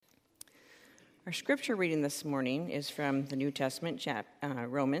Our scripture reading this morning is from the New Testament,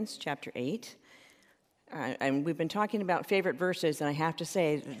 Romans chapter 8. And we've been talking about favorite verses, and I have to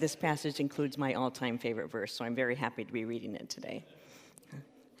say that this passage includes my all-time favorite verse, so I'm very happy to be reading it today.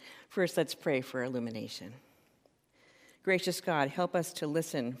 First, let's pray for illumination. Gracious God, help us to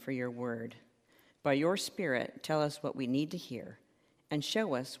listen for your word. By your Spirit, tell us what we need to hear, and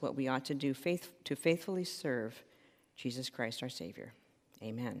show us what we ought to do to faithfully serve Jesus Christ our Savior.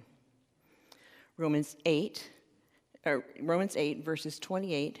 Amen. Romans 8, verses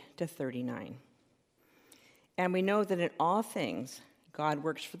 28 to 39. And we know that in all things God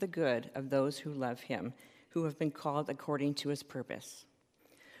works for the good of those who love him, who have been called according to his purpose.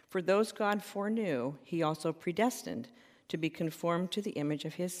 For those God foreknew, he also predestined to be conformed to the image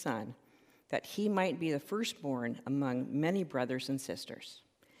of his Son, that he might be the firstborn among many brothers and sisters.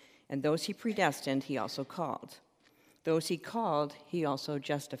 And those he predestined, he also called. Those he called, he also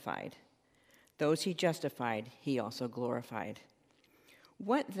justified. Those he justified, he also glorified.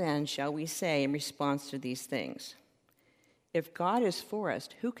 What then shall we say in response to these things? If God is for us,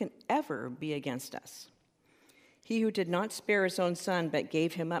 who can ever be against us? He who did not spare his own Son, but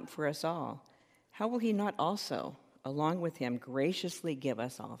gave him up for us all, how will he not also, along with him, graciously give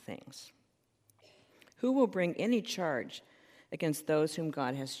us all things? Who will bring any charge against those whom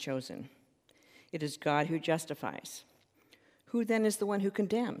God has chosen? It is God who justifies. Who then is the one who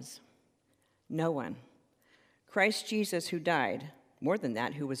condemns? No one. Christ Jesus, who died, more than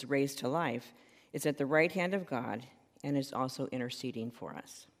that, who was raised to life, is at the right hand of God and is also interceding for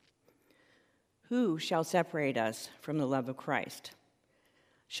us. Who shall separate us from the love of Christ?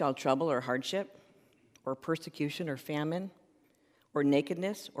 Shall trouble or hardship, or persecution or famine, or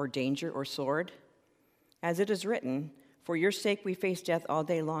nakedness or danger or sword? As it is written, for your sake we face death all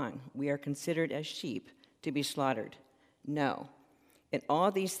day long. We are considered as sheep to be slaughtered. No. In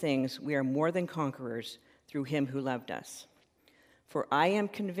all these things we are more than conquerors through him who loved us. For I am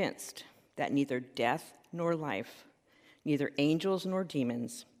convinced that neither death nor life, neither angels nor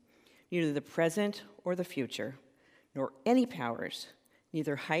demons, neither the present or the future, nor any powers,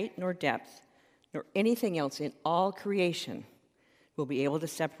 neither height nor depth, nor anything else in all creation will be able to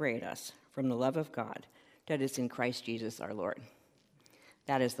separate us from the love of God that is in Christ Jesus our Lord.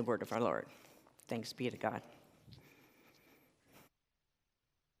 That is the word of our Lord. Thanks be to God.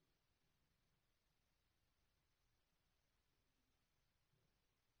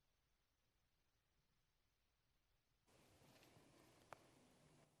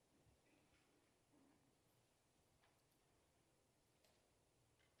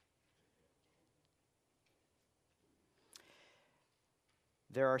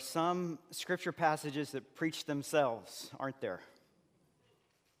 There are some scripture passages that preach themselves, aren't there?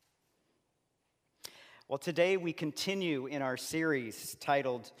 Well, today we continue in our series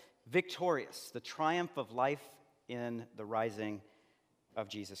titled Victorious, the Triumph of Life in the Rising of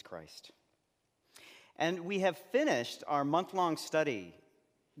Jesus Christ. And we have finished our month-long study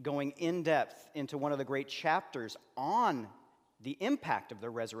going in depth into one of the great chapters on the impact of the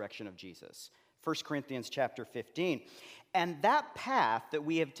resurrection of Jesus, 1 Corinthians chapter 15. And that path that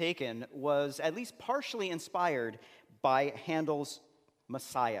we have taken was at least partially inspired by Handel's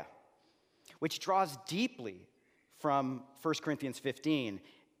Messiah, which draws deeply from 1 Corinthians 15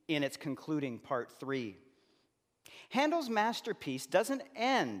 in its concluding part 3. Handel's masterpiece doesn't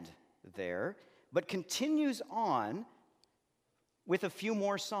end there, but continues on with a few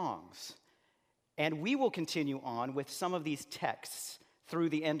more songs. And we will continue on with some of these texts through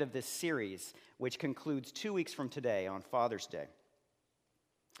the end of this series, which concludes 2 weeks from today on Father's Day.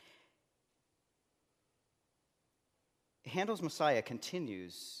 Handel's Messiah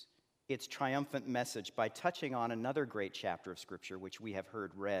continues its triumphant message by touching on another great chapter of Scripture, which we have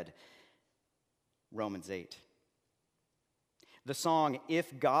heard read, Romans 8. The song,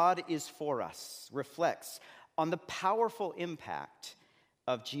 If God is For Us, reflects on the powerful impact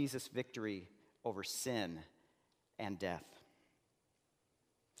of Jesus' victory over sin and death.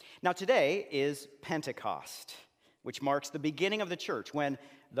 Now, today is Pentecost, which marks the beginning of the church when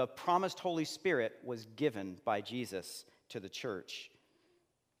the promised Holy Spirit was given by Jesus to the church.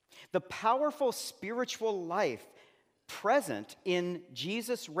 The powerful spiritual life present in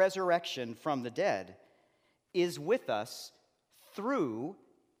Jesus' resurrection from the dead is with us through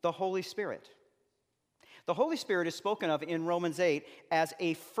the Holy Spirit. The Holy Spirit is spoken of in Romans 8 as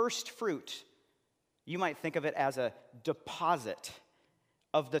a first fruit. You might think of it as a deposit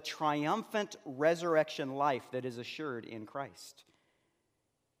of the triumphant resurrection life that is assured in Christ.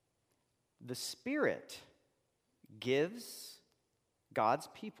 The Spirit gives God's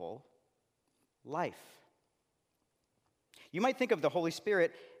people life. You might think of the Holy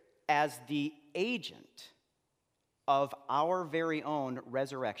Spirit as the agent of our very own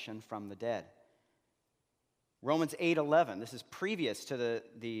resurrection from the dead. Romans 8:11, this is previous to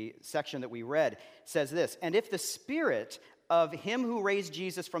the section that we read, says this, "And if the Spirit of him who raised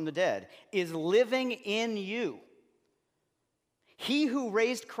Jesus from the dead is living in you, he who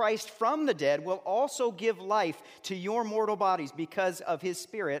raised Christ from the dead will also give life to your mortal bodies because of his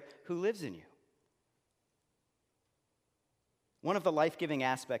Spirit who lives in you." One of the life-giving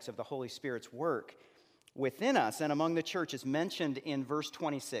aspects of the Holy Spirit's work within us and among the church is mentioned in verse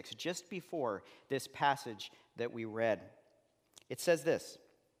 26, just before this passage that we read. It says this,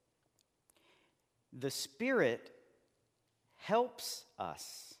 "The Spirit helps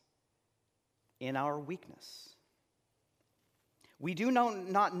us in our weakness. We do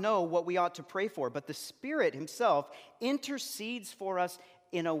not know what we ought to pray for, but the Spirit himself intercedes for us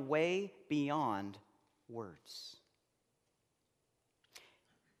in a way beyond words."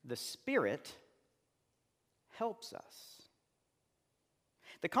 The Spirit helps us.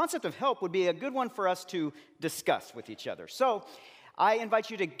 The concept of help would be a good one for us to discuss with each other. So I invite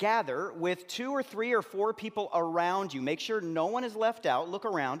you to gather with 2 or 3 or 4 people around you. Make sure no one is left out. Look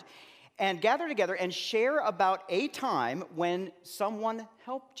around and gather together and share about a time when someone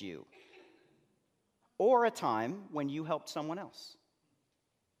helped you or a time when you helped someone else.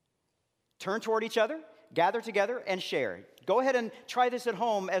 Turn toward each other, gather together, and share. Go ahead and try this at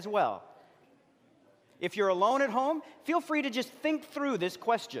home as well. If you're alone at home, feel free to just think through this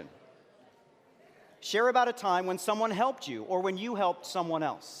question. Share about a time when someone helped you or when you helped someone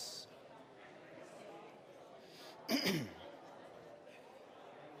else.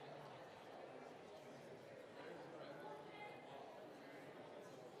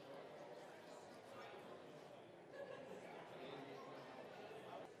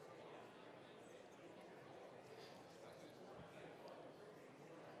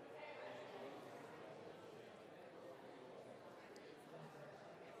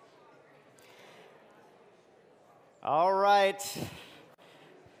 All right.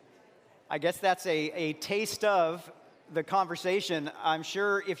 I guess that's a taste of the conversation. I'm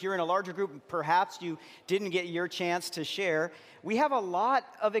sure if you're in a larger group, perhaps you didn't get your chance to share. We have a lot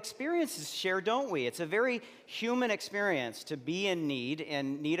of experiences to share, don't we? It's a very human experience to be in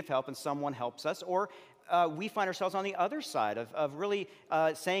need of help, and someone helps us, or we find ourselves on the other side of really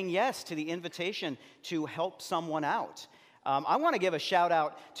saying yes to the invitation to help someone out. I want to give a shout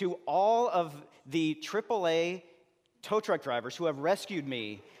out to all of the AAA tow truck drivers who have rescued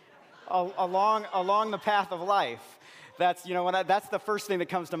me along the path of life. That's that's the first thing that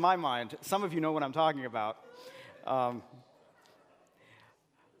comes to my mind. Some of you know what I'm talking about.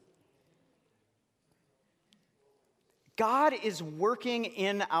 God is working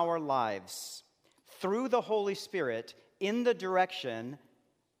in our lives through the Holy Spirit in the direction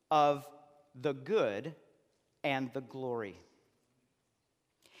of the good and the glory.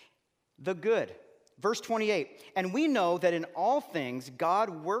 The good. Verse 28, "And we know that in all things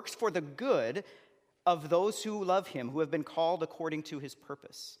God works for the good of those who love him, who have been called according to his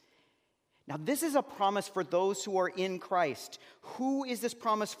purpose." Now, this is a promise for those who are in Christ. Who is this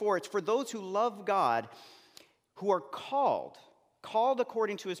promise for? It's for those who love God, who are called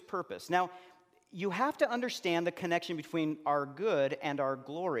according to his purpose. Now, you have to understand the connection between our good and our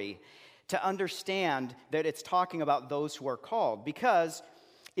glory to understand that it's talking about those who are called, because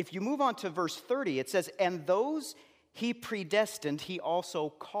if you move on to verse 30, it says, "And those he predestined, he also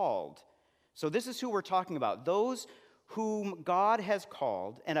called." So this is who we're talking about. Those whom God has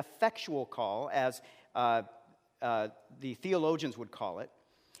called, an effectual call, as the theologians would call it.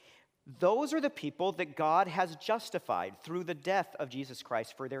 Those are the people that God has justified through the death of Jesus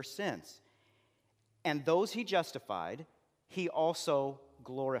Christ for their sins. And those he justified, he also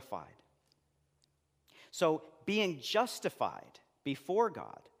glorified. So being justified before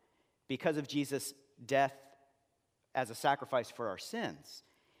God because of Jesus' death as a sacrifice for our sins,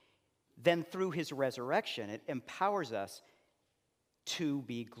 then through his resurrection, it empowers us to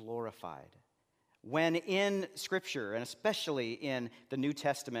be glorified. When in Scripture, and especially in the New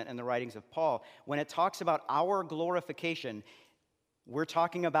Testament and the writings of Paul, when it talks about our glorification, we're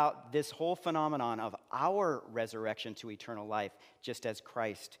talking about this whole phenomenon of our resurrection to eternal life, just as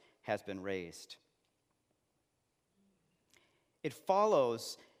Christ has been raised. It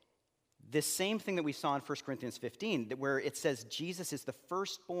follows this same thing that we saw in 1 Corinthians 15, where it says Jesus is the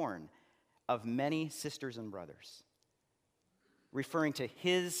firstborn of many sisters and brothers, referring to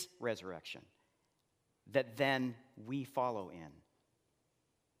his resurrection that then we follow in.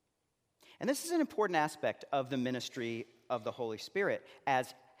 And this is an important aspect of the ministry of the Holy Spirit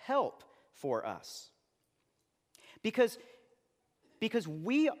as help for us. Because Because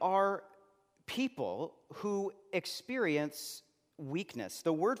we are people who experience weakness.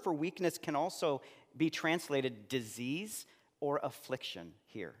 The word for weakness can also be translated disease or affliction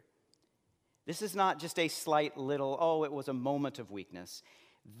here. This is not just a slight little, oh, it was a moment of weakness.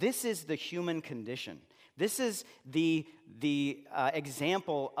 This is the human condition. This is the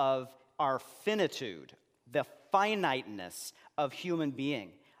example of our finitude, the finiteness of human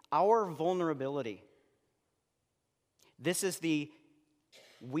being, our vulnerability. This is the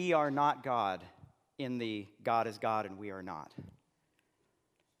we are not God in the God is God and we are not.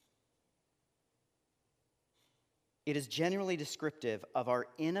 It is genuinely descriptive of our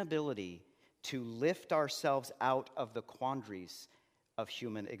inability to lift ourselves out of the quandaries of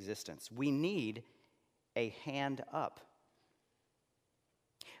human existence. We need a hand up.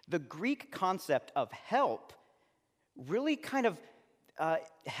 The Greek concept of help really kind of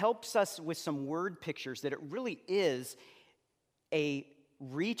helps us with some word pictures that it really is a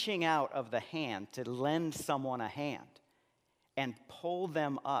reaching out of the hand to lend someone a hand and pull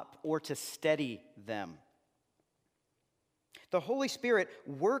them up or to steady them. The Holy Spirit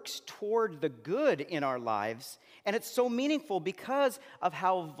works toward the good in our lives, and it's so meaningful because of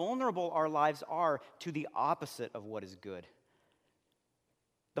how vulnerable our lives are to the opposite of what is good.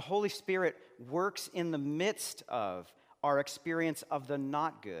 The Holy Spirit works in the midst of our experience of the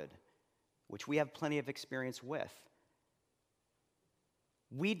not good, which we have plenty of experience with.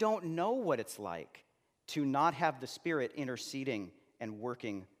 We don't know what it's like to not have the Spirit interceding and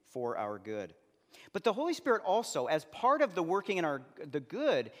working for our good. But the Holy Spirit also, as part of the working in the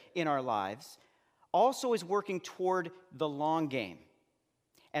good in our lives, also is working toward the long game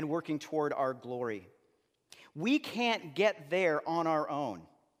and working toward our glory. We can't get there on our own.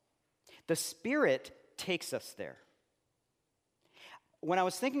 The Spirit takes us there. When I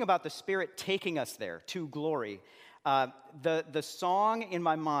was thinking about the Spirit taking us there to glory, the song in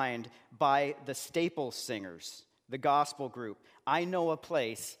my mind by the Staples Singers, the gospel group, I Know a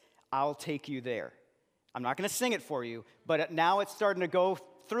Place, I'll Take You There. I'm not going to sing it for you, but now it's starting to go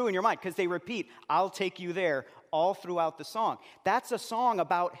through in your mind because they repeat, I'll take you there all throughout the song. That's a song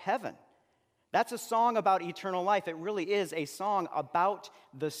about heaven. That's a song about eternal life. It really is a song about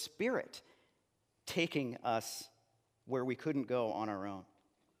the Spirit taking us where we couldn't go on our own.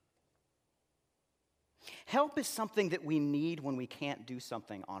 Help is something that we need when we can't do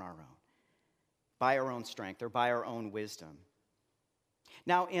something on our own, by our own strength or by our own wisdom.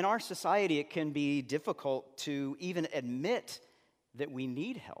 Now, in our society, it can be difficult to even admit that we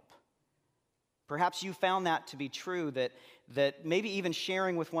need help. Perhaps you found that to be true, that maybe even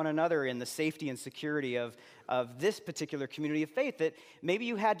sharing with one another in the safety and security of this particular community of faith, that maybe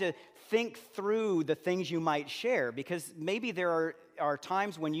you had to think through the things you might share, because maybe there are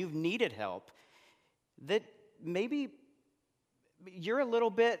times when you've needed help that maybe you're a little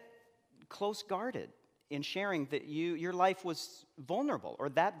bit close-guarded in sharing that your life was vulnerable or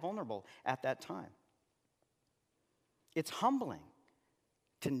that vulnerable at that time. It's humbling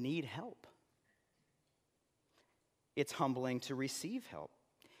to need help. It's humbling to receive help.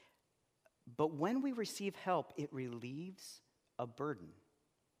 But when we receive help, it relieves a burden.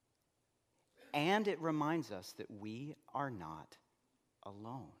 And it reminds us that we are not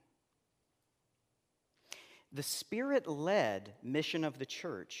alone. The Spirit-led mission of the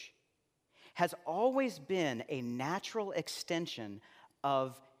church has always been a natural extension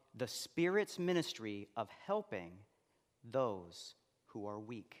of the Spirit's ministry of helping those who are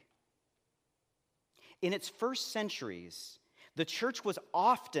weak. In its first centuries, the church was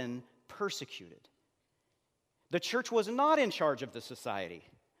often persecuted. The church was not in charge of the society.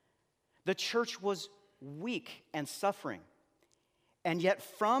 The church was weak and suffering. And yet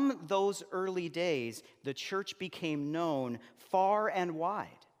from those early days, the church became known far and wide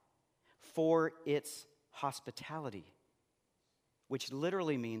for its hospitality, which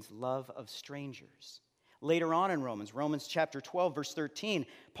literally means love of strangers. Later on in Romans chapter 12, verse 13,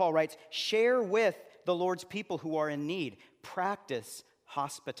 Paul writes, "Share with the Lord's people who are in need. Practice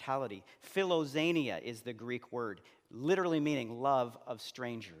hospitality." Philoxenia is the Greek word, literally meaning love of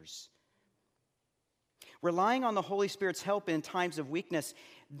strangers. Relying on the Holy Spirit's help in times of weakness,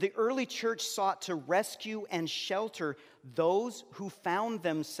 the early church sought to rescue and shelter those who found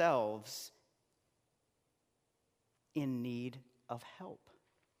themselves in need of help.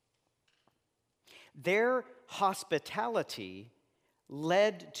 Their hospitality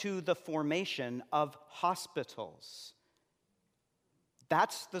led to the formation of hospitals.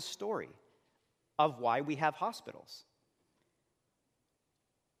 That's the story of why we have hospitals.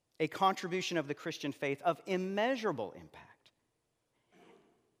 A contribution of the Christian faith of immeasurable impact.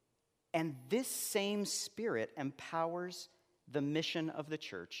 And this same Spirit empowers the mission of the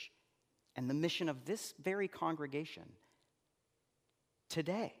church and the mission of this very congregation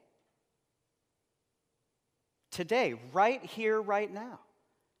today. Today, right here, right now.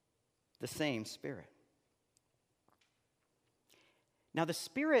 The same Spirit. Now, the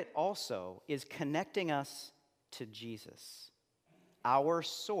Spirit also is connecting us to Jesus, our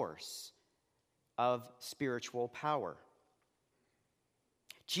source of spiritual power.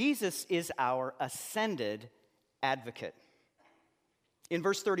 Jesus is our ascended advocate. In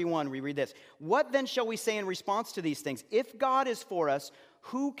verse 31, we read this: "What then shall we say in response to these things? If God is for us,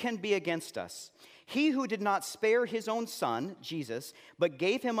 who can be against us? He who did not spare his own son, Jesus, but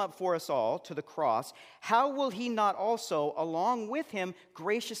gave him up for us all to the cross, how will he not also, along with him,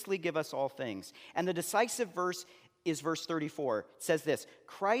 graciously give us all things?" And the decisive verse is verse 34. It says this: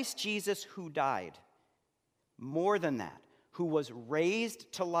 "Christ Jesus, who died, more than that, who was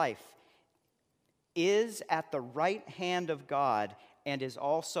raised to life, is at the right hand of God and is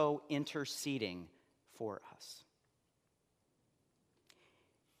also interceding for us."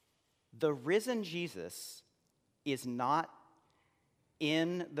 The risen Jesus is not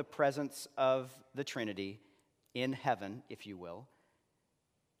in the presence of the Trinity, in heaven, if you will,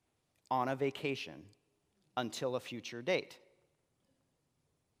 on a vacation until a future date.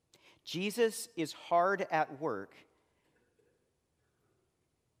 Jesus is hard at work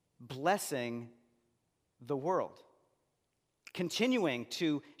blessing the world, continuing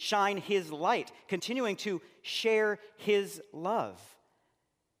to shine his light, continuing to share his love.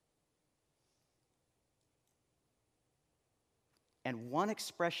 And one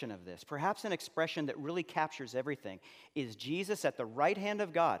expression of this, perhaps an expression that really captures everything, is Jesus at the right hand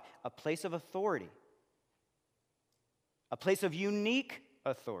of God, a place of authority, a place of unique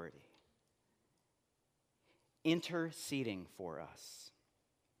authority, interceding for us.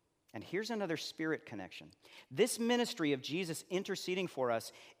 And here's another Spirit connection. This ministry of Jesus interceding for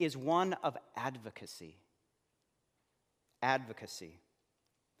us is one of advocacy. Advocacy.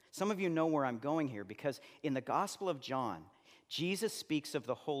 Some of you know where I'm going here, because in the Gospel of John, Jesus speaks of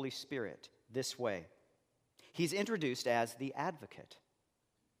the Holy Spirit this way. He's introduced as the advocate.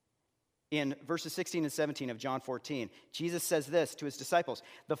 In verses 16 and 17 of John 14, Jesus says this to his disciples: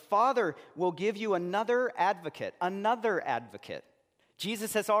 "The Father will give you another advocate, another advocate."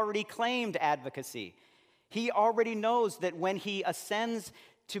 Jesus has already claimed advocacy. He already knows that when he ascends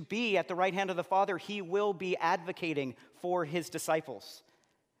to be at the right hand of the Father, he will be advocating for his disciples.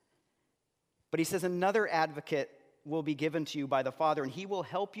 But he says another advocate will be given to you by the Father, and he will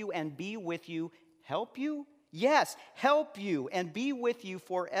help you and be with you. Help you? Yes, help you and be with you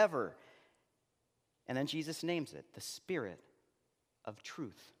forever. And then Jesus names it, the Spirit of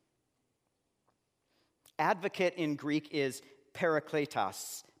truth. Advocate in Greek is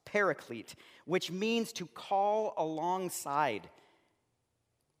parakletos, paraclete, which means to call alongside.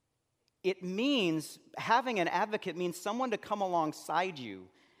 It means, having an advocate means someone to come alongside you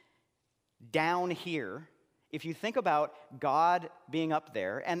down here. If you think about God being up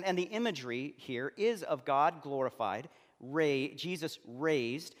there, and the imagery here is of God glorified, Jesus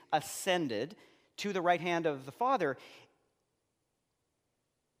raised, ascended to the right hand of the Father,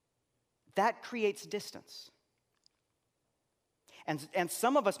 that creates distance. And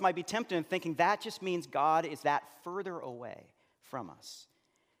some of us might be tempted in thinking that just means God is that further away from us.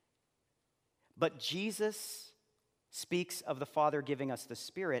 But Jesus speaks of the Father giving us the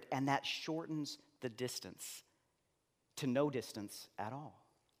Spirit, and that shortens the distance to no distance at all.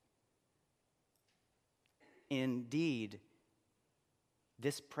 Indeed,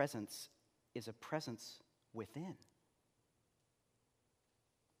 this presence is a presence within,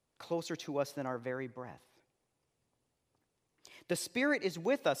 closer to us than our very breath. The Spirit is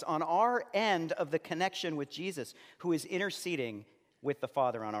with us on our end of the connection with Jesus, who is interceding with the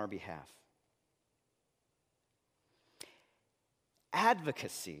Father on our behalf.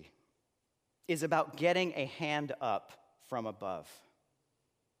 Advocacy is about getting a hand up from above.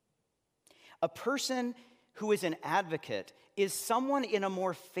 A person who is an advocate is someone in a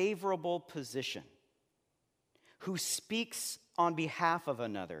more favorable position, who speaks on behalf of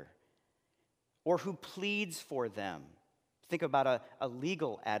another, or who pleads for them. Think about a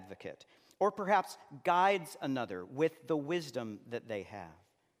legal advocate, or perhaps guides another with the wisdom that they have.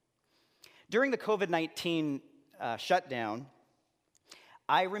 During the COVID-19 shutdown,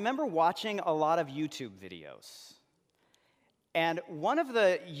 I remember watching a lot of YouTube videos. And one of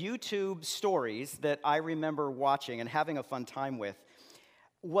the YouTube stories that I remember watching and having a fun time with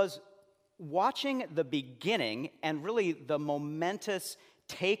was watching the beginning and really the momentous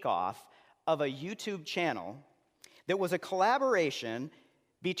takeoff of a YouTube channel that was a collaboration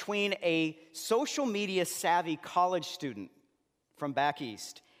between a social media savvy college student from back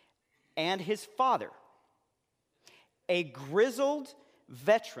east, and his father, a grizzled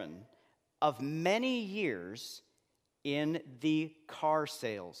veteran of many years in the car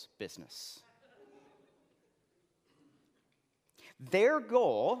sales business. Their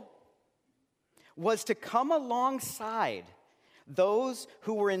goal was to come alongside those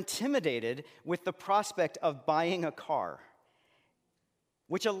who were intimidated with the prospect of buying a car,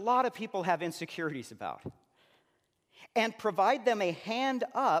 which a lot of people have insecurities about, and provide them a hand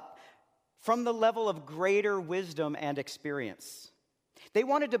up from the level of greater wisdom and experience. They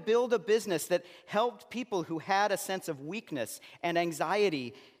wanted to build a business that helped people who had a sense of weakness and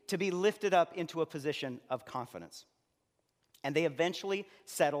anxiety to be lifted up into a position of confidence. And they eventually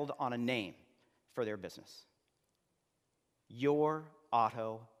settled on a name for their business: Your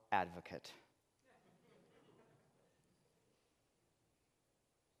Auto Advocate.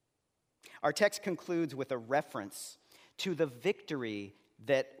 Our text concludes with a reference to the victory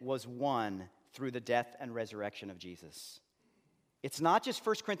that was won through the death and resurrection of Jesus. It's not just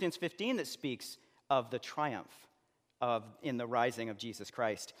 1 Corinthians 15 that speaks of the triumph in the rising of Jesus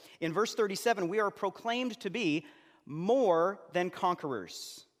Christ. In verse 37, we are proclaimed to be more than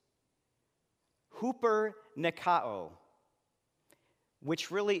conquerors. Huper Nikao, which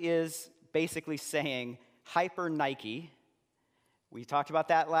really is basically saying hyper Nike. We talked about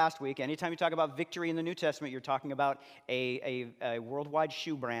that last week. Anytime you talk about victory in the New Testament, you're talking about a worldwide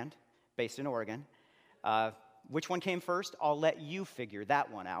shoe brand based in Oregon. Which one came first? I'll let you figure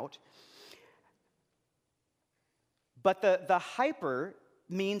that one out. But the hyper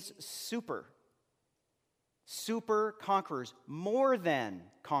means super. Super conquerors, more than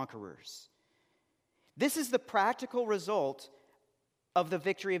conquerors. This is the practical result of the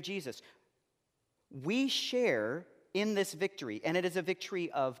victory of Jesus. We share in this victory, and it is a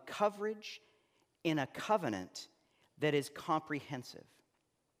victory of coverage in a covenant that is comprehensive.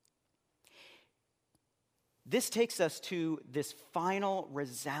 This takes us to this final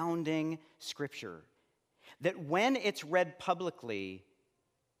resounding scripture that when it's read publicly,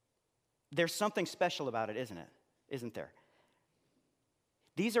 there's something special about it, isn't there?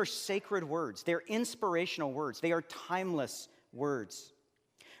 These are sacred words. They're inspirational words. They are timeless words.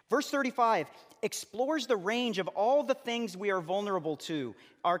 Verse 35 explores the range of all the things we are vulnerable to,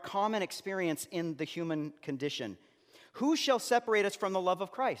 our common experience in the human condition. Who shall separate us from the love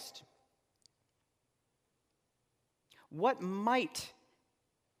of Christ? What might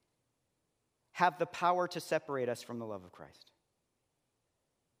have the power to separate us from the love of Christ?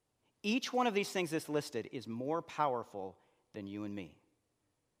 Each one of these things that's listed is more powerful than you and me.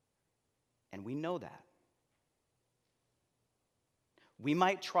 And we know that. We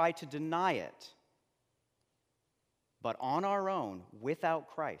might try to deny it, but on our own, without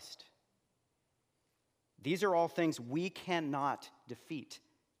Christ, these are all things we cannot defeat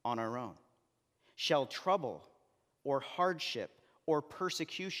on our own. Shall trouble or hardship or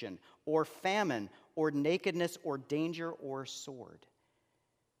persecution or famine or nakedness or danger or sword.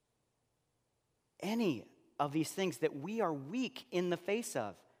 Any of these things that we are weak in the face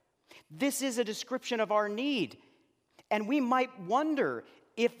of. This is a description of our need. And we might wonder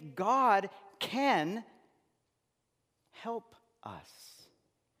if God can help us.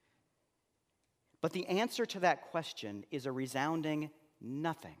 But the answer to that question is a resounding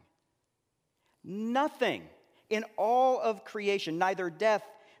nothing. Nothing in all of creation, neither death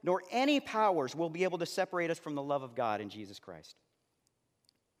nor any powers will be able to separate us from the love of God in Jesus Christ.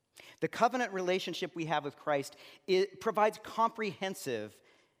 The covenant relationship we have with Christ, it provides comprehensive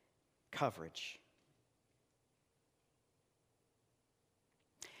coverage.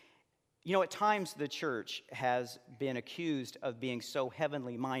 You know, at times the church has been accused of being so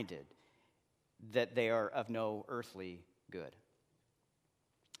heavenly minded that they are of no earthly good.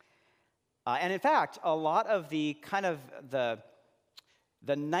 And in fact, a lot of the kind of the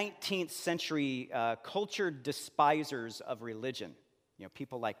 19th century cultured despisers of religion, you know,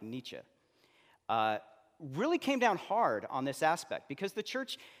 people like Nietzsche, really came down hard on this aspect because the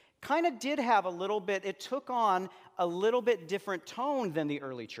church kind of did have a little bit, it took on a little bit different tone than the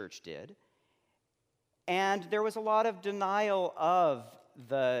early church did. And there was a lot of denial of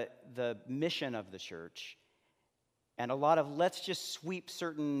the mission of the church. And a lot of let's just sweep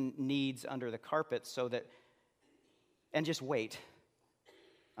certain needs under the carpet so that, and just wait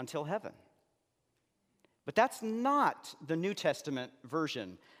until heaven. But that's not the New Testament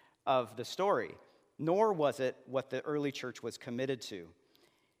version of the story, nor was it what the early church was committed to.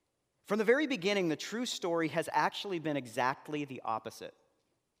 From the very beginning, the true story has actually been exactly the opposite.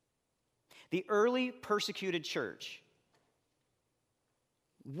 The early persecuted church,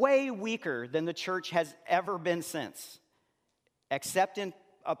 way weaker than the church has ever been since, except in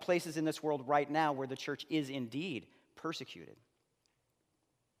places in this world right now where the church is indeed persecuted.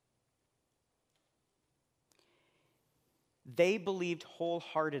 They believed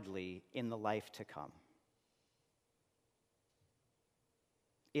wholeheartedly in the life to come.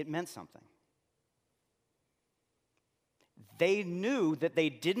 It meant something. They knew that they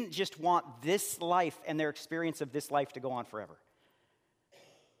didn't just want this life and their experience of this life to go on forever.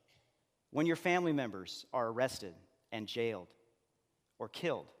 When your family members are arrested and jailed or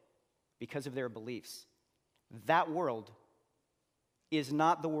killed because of their beliefs, that world is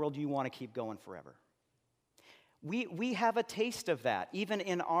not the world you want to keep going forever. We have a taste of that, even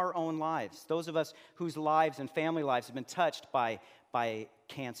in our own lives. Those of us whose lives and family lives have been touched by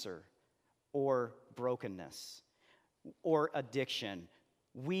cancer or brokenness or addiction.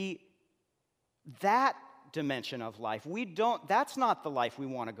 That dimension of life, that's not the life we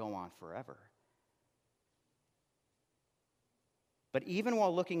want to go on forever. But even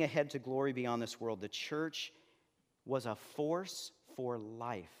while looking ahead to glory beyond this world, the church was a force for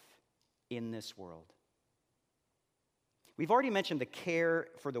life in this world. We've already mentioned the care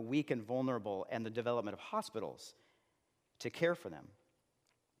for the weak and vulnerable and the development of hospitals to care for them.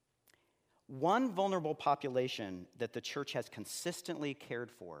 One vulnerable population that the church has consistently cared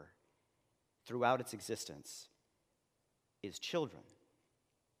for throughout its existence is children.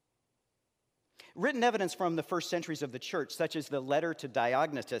 Written evidence from the first centuries of the church, such as the letter to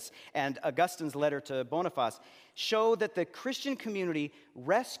Diognetus and Augustine's letter to Boniface, show that the Christian community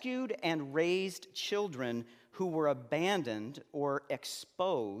rescued and raised children who were abandoned or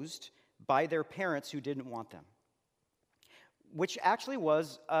exposed by their parents who didn't want them, which actually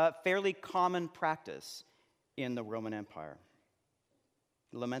was a fairly common practice in the Roman Empire,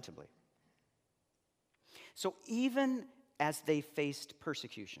 lamentably. So even as they faced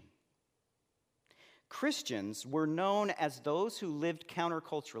persecution, Christians were known as those who lived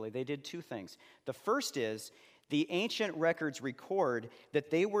counterculturally. They did two things. The first is the ancient records record that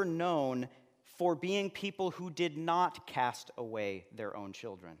they were known for being people who did not cast away their own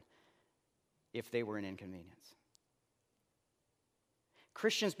children if they were an inconvenience.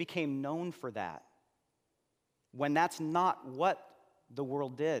 Christians became known for that when that's not what the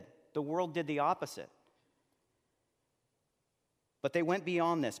world did. The world did the opposite. But they went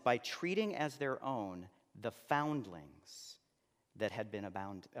beyond this by treating as their own the foundlings that had been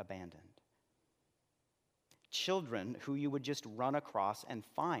abandoned. Children who you would just run across and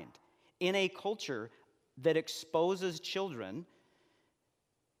find. In a culture that exposes children,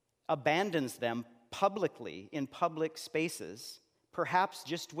 abandons them publicly in public spaces, perhaps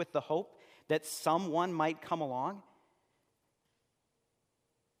just with the hope that someone might come along,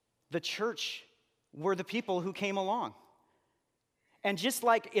 the church were the people who came along. And it's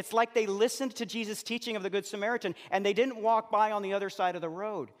like they listened to Jesus' teaching of the Good Samaritan, and they didn't walk by on the other side of the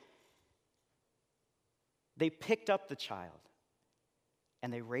road. They picked up the child,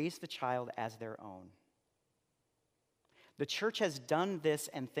 and they raised the child as their own. The church has done this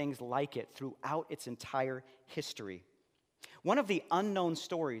and things like it throughout its entire history. One of the unknown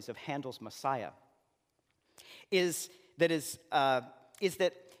stories of Handel's Messiah is that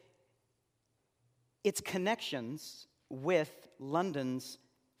its connections with London's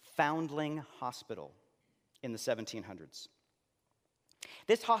Foundling Hospital in the 1700s.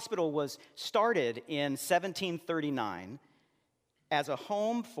 This hospital was started in 1739 as a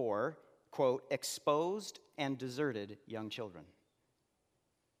home for, quote, exposed and deserted young children.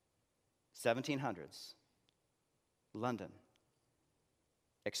 1700s, London,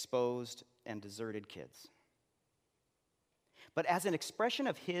 exposed and deserted kids. But as an expression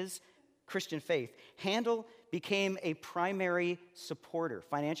of his Christian faith, Handel became a primary supporter,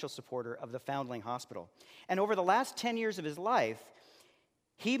 financial supporter of the Foundling Hospital. And over the last 10 years of his life,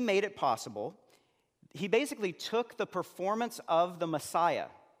 he made it possible. He basically took the performance of the Messiah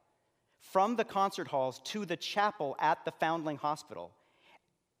from the concert halls to the chapel at the Foundling Hospital.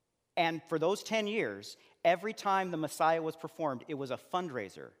 And for those 10 years, every time the Messiah was performed, it was a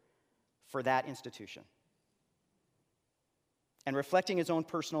fundraiser for that institution. And reflecting his own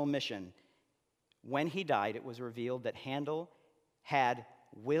personal mission, when he died, it was revealed that Handel had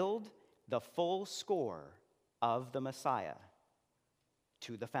willed the full score of the Messiah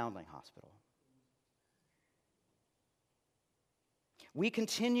to the Foundling Hospital. We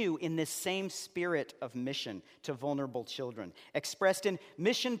continue in this same spirit of mission to vulnerable children, expressed in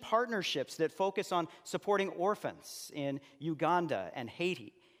mission partnerships that focus on supporting orphans in Uganda and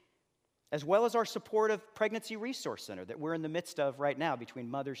Haiti, as well as our support of Pregnancy Resource Center that we're in the midst of right now between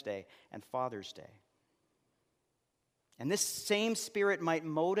Mother's Day and Father's Day. And this same spirit might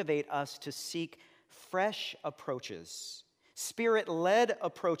motivate us to seek fresh approaches, Spirit-led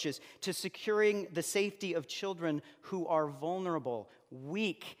approaches to securing the safety of children who are vulnerable,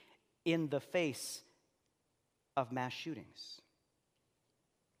 weak in the face of mass shootings.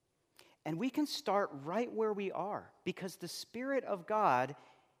 And we can start right where we are because the Spirit of God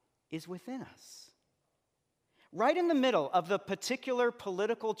is within us. Right in the middle of the particular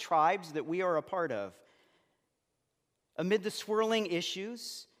political tribes that we are a part of, amid the swirling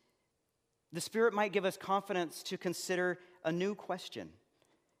issues, the Spirit might give us confidence to consider a new question.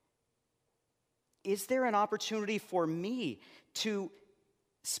 Is there an opportunity for me to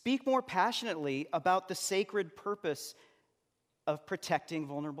speak more passionately about the sacred purpose of protecting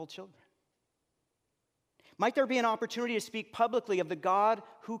vulnerable children? Might there be an opportunity to speak publicly of the God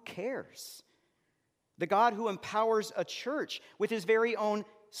who cares, the God who empowers a church with his very own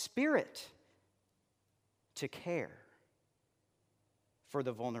Spirit to care for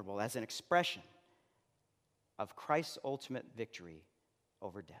the vulnerable as an expression of Christ's ultimate victory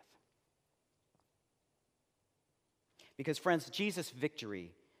over death? Because, friends, Jesus'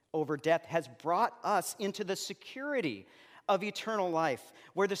 victory over death has brought us into the security of eternal life,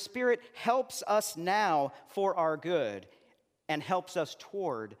 where the Spirit helps us now for our good and helps us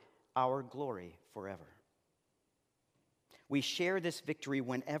toward our glory forever. We share this victory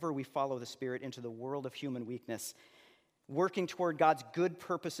whenever we follow the Spirit into the world of human weakness, working toward God's good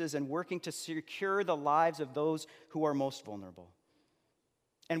purposes and working to secure the lives of those who are most vulnerable.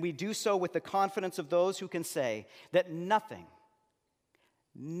 And we do so with the confidence of those who can say that nothing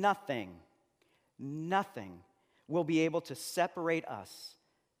will be able to separate us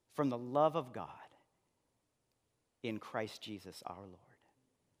from the love of God in Christ Jesus our Lord.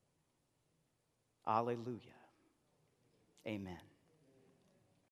 Alleluia. Amen.